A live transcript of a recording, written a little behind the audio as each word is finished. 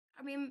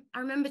I mean, I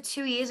remember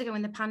 2 years ago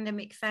when the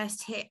pandemic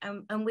first hit,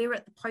 and we were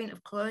at the point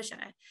of closure.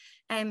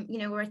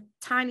 We're a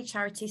tiny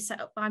charity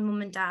set up by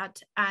mum and dad,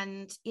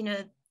 and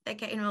they're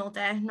getting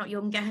older, not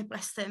younger,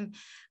 bless them.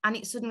 And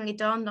it suddenly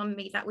dawned on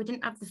me that we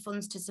didn't have the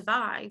funds to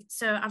survive.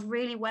 So I've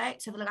really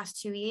worked over the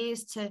last 2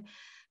 years to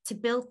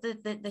build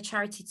the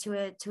charity to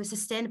a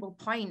sustainable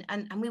point,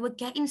 and we were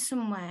getting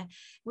somewhere.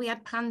 We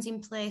had plans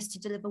in place to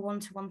deliver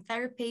one-to-one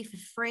therapy for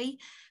free,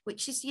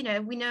 which is,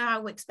 we know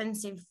how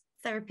expensive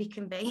therapy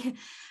can be.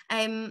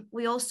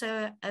 We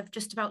also have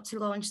just about to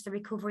launch the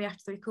Recovery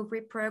After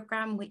Recovery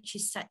programme, which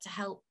is set to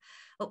help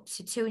up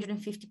to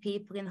 250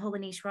 people in the Hull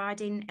and East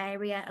Riding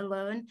area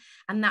alone.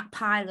 And that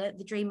pilot,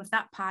 the dream of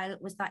that pilot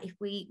was that if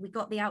we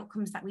got the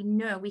outcomes that we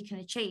know we can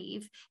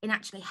achieve in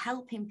actually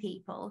helping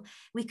people,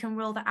 we can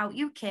roll that out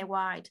UK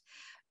wide.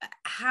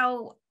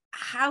 How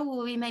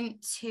are we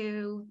meant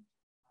to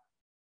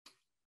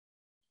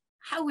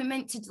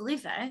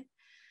deliver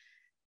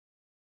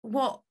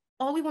what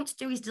all we want to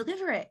do is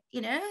deliver it,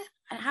 and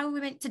how are we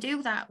meant to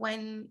do that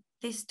when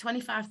this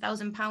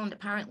 £25,000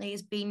 apparently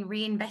is being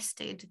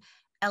reinvested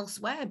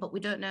elsewhere, but we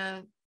don't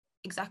know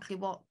exactly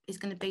what is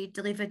going to be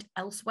delivered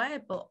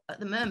elsewhere. But at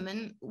the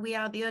moment, we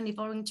are the only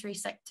voluntary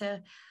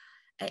sector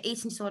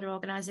eating disorder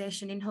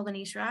organisation in Hull and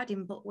East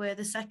Riding, but we're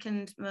the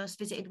second most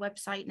visited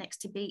website next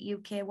to Beat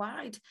UK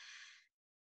wide.